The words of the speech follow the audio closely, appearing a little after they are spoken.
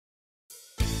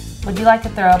Would you like to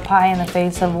throw a pie in the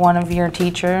face of one of your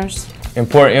teachers?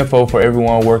 Important info for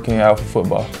everyone working out for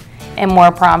football. And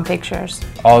more prom pictures.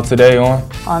 All today on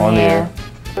the air.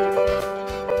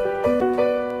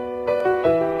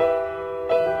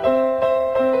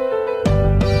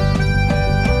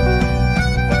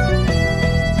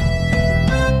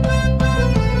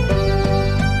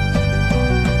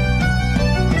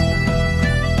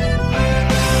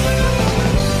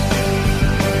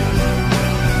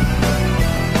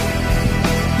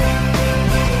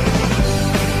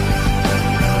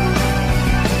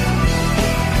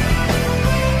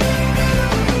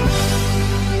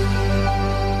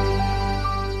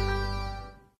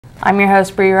 I'm your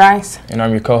host, Bree Rice. And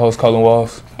I'm your co-host, Colin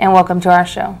Walls. And welcome to our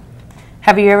show.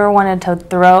 Have you ever wanted to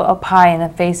throw a pie in the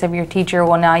face of your teacher?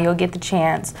 Well, now you'll get the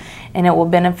chance, and it will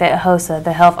benefit HOSA,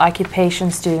 the Health Occupation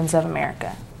Students of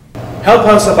America. Help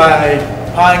HOSA by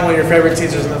pieing one of your favorite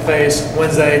teachers in the face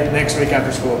Wednesday next week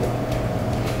after school.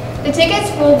 The tickets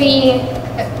will be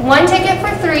 1 ticket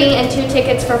for $3 and 2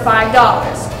 tickets for $5.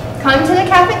 Come to the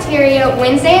cafeteria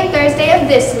Wednesday and Thursday of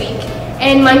this week,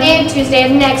 and Monday and Tuesday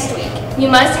of next week. You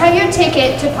must have your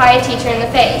ticket to pie a teacher in the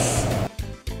face.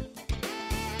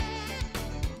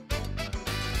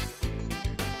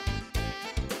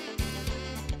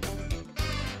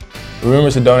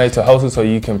 Remember to donate to HOSA so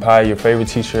you can pie your favorite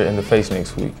teacher in the face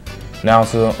next week. Now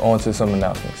on to some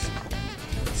announcements.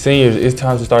 Seniors, it's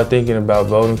time to start thinking about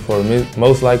voting for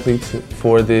most likely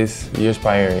for this year's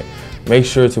pioneering. Make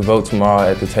sure to vote tomorrow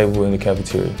at the table in the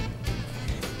cafeteria.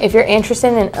 If you're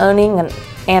interested in owning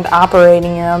and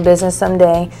operating your own business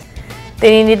someday,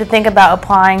 then you need to think about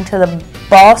applying to the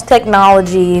Boss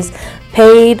Technologies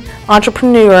Paid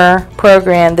Entrepreneur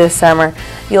Program this summer.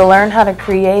 You'll learn how to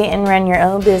create and run your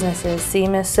own businesses. See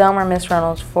Miss Selma or Miss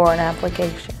Reynolds for an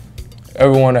application.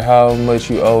 Ever wonder how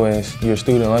much you owe in your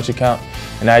student lunch account?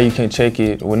 And now you can check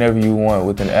it whenever you want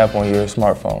with an app on your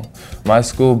smartphone. My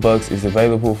School Bucks is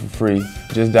available for free.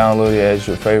 Just download it at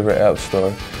your favorite app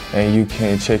store and you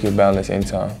can check your balance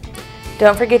anytime.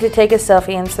 Don't forget to take a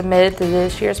selfie and submit it to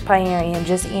this year's Pioneering.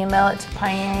 Just email it to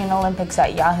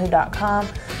pioneeringolympics@yahoo.com.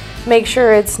 Make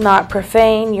sure it's not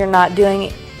profane, you're not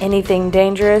doing anything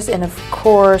dangerous, and of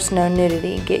course, no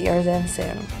nudity. Get yours in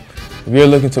soon. If you're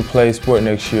looking to play sport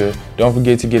next year, don't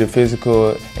forget to get a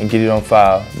physical and get it on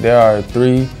file. There are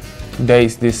 3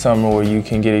 dates this summer where you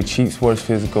can get a cheap sports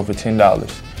physical for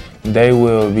 $10. They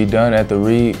will be done at the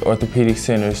Reed Orthopedic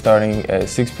Center starting at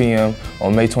 6 p.m.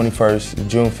 on May 21st,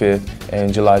 June 5th,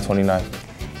 and July 29th.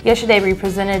 Yesterday we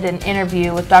presented an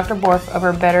interview with Dr. Borf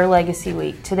over Better Legacy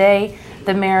Week. Today,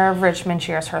 the Mayor of Richmond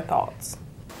shares her thoughts.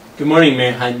 Good morning,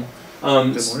 Mayor Hyden.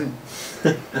 Good morning.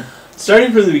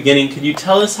 Starting from the beginning, could you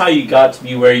tell us how you got to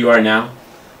be where you are now?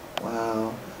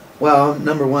 Wow. Well,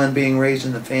 number one, being raised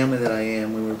in the family that I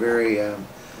am, we were very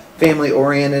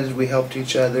family-oriented. We helped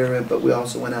each other, but we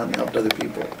also went out and helped other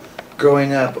people.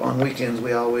 Growing up, on weekends,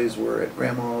 we always were at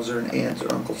grandma's or an aunt's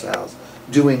or uncle's house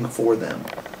doing for them.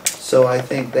 So I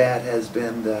think that has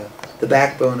been the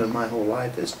backbone of my whole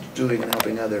life, is doing and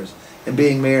helping others. And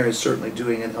being mayor is certainly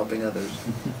doing and helping others.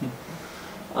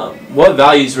 What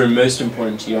values were most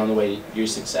important to you on the way to your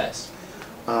success?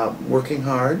 Working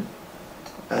hard,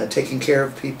 taking care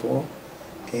of people,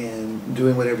 and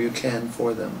doing whatever you can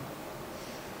for them.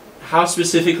 How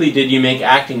specifically did you make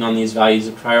acting on these values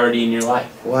a priority in your life?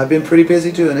 Well, I've been pretty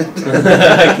busy doing it.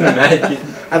 I can imagine.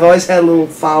 I've always had a little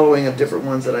following of different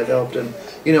ones that I've helped, and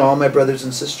you know, all my brothers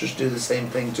and sisters do the same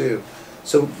thing too.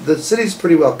 So the city's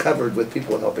pretty well covered with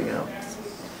people helping out,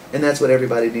 and that's what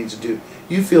everybody needs to do.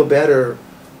 You feel better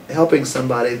helping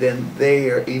somebody than they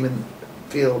are even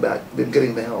feel about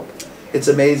getting the help. It's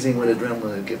amazing what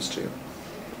adrenaline it gives to you.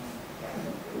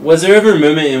 Was there ever a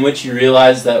moment in which you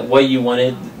realized that what you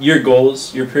wanted, your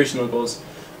goals, your personal goals,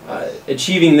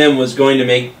 achieving them was going to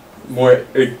make more,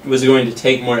 or was going to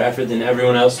take more effort than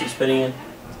everyone else was putting in?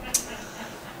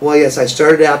 Well, yes, I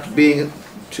started out to be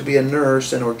a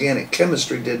nurse, and organic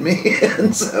chemistry did me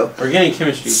in. So organic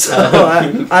chemistry. So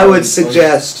I would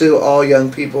suggest to all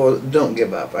young people, don't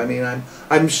give up. I mean,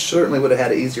 I certainly would have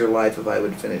had an easier life if I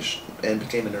would finish and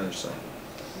became a nurse. So.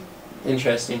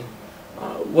 Interesting.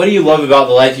 What do you love about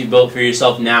the life you built for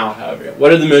yourself now, however?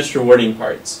 What are the most rewarding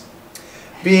parts?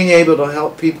 Being able to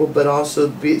help people, but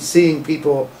also seeing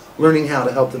people learning how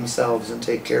to help themselves and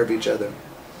take care of each other.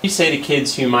 You say to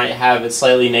kids who might have a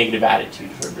slightly negative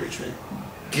attitude for Richmond?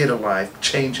 Get a life,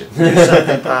 change it, do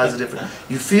something positive.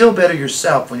 You feel better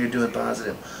yourself when you're doing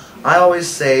positive. I always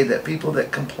say that people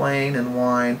that complain and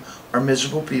whine are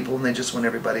miserable people, and they just want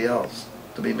everybody else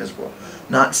to be miserable.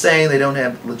 Not saying they don't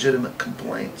have legitimate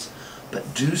complaints,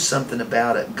 but do something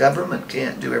about it. Government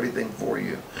can't do everything for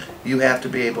you. You have to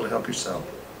be able to help yourself.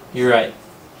 You're right.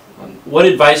 What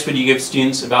advice would you give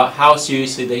students about how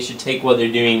seriously they should take what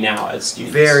they're doing now as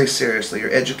students? Very seriously.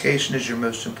 Your education is your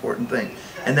most important thing.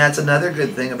 And that's another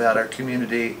good thing about our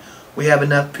community. We have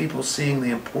enough people seeing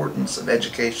the importance of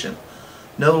education.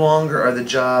 No longer are the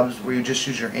jobs where you just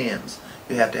use your hands.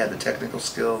 You have to have the technical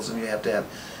skills, and you don't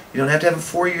have to have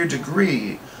a 4-year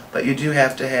degree, but you do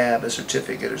have to have a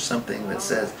certificate or something that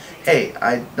says, hey,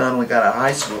 I not only got out of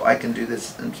high school, I can do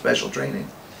this in special training.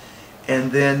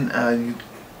 And then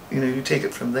you take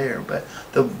it from there. But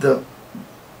the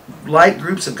light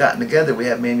groups have gotten together. We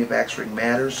have Manufacturing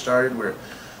Matters started, where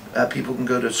people can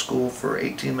go to school for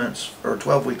 18 months or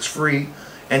 12 weeks free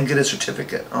and get a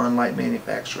certificate on light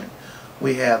manufacturing.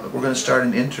 We're going to start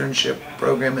an internship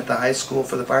program at the high school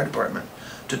for the fire department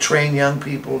to train young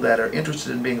people that are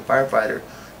interested in being a firefighter.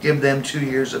 Give them 2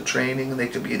 years of training, and they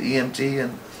could be an EMT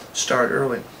and start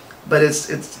early. But it's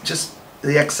just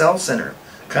the Excel Center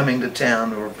coming to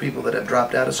town, where people that have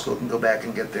dropped out of school can go back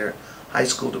and get their high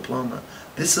school diploma.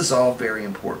 This is all very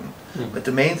important. But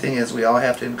the main thing is we all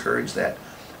have to encourage that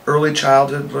early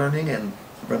childhood learning, and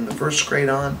from the first grade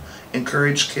on,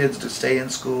 encourage kids to stay in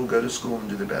school, go to school, and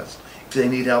do their best. If they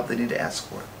need help, they need to ask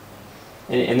for it.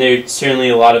 And there's certainly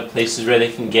a lot of places where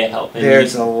they can get help. And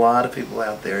there's a lot of people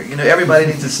out there. Everybody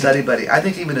needs a study buddy. I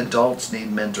think even adults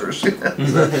need mentors.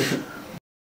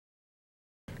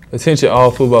 Attention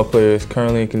all football players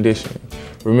currently in conditioning.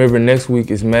 Remember, next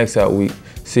week is max out week.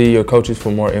 See your coaches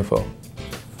for more info.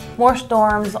 More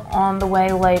storms on the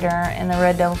way later in the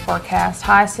Red Devil forecast.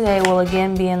 Highs today will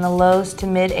again be in the lows to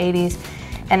mid-80s,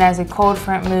 and as a cold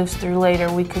front moves through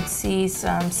later, we could see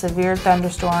some severe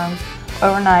thunderstorms.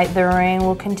 Overnight, the rain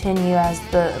will continue as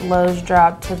the lows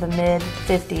drop to the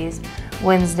mid-50s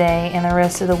Wednesday, and the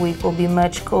rest of the week will be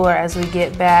much cooler as we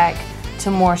get back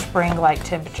to more spring-like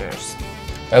temperatures.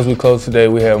 As we close today,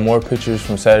 we have more pictures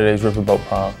from Saturday's Riverboat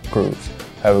Prom cruise.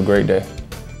 Have a great day.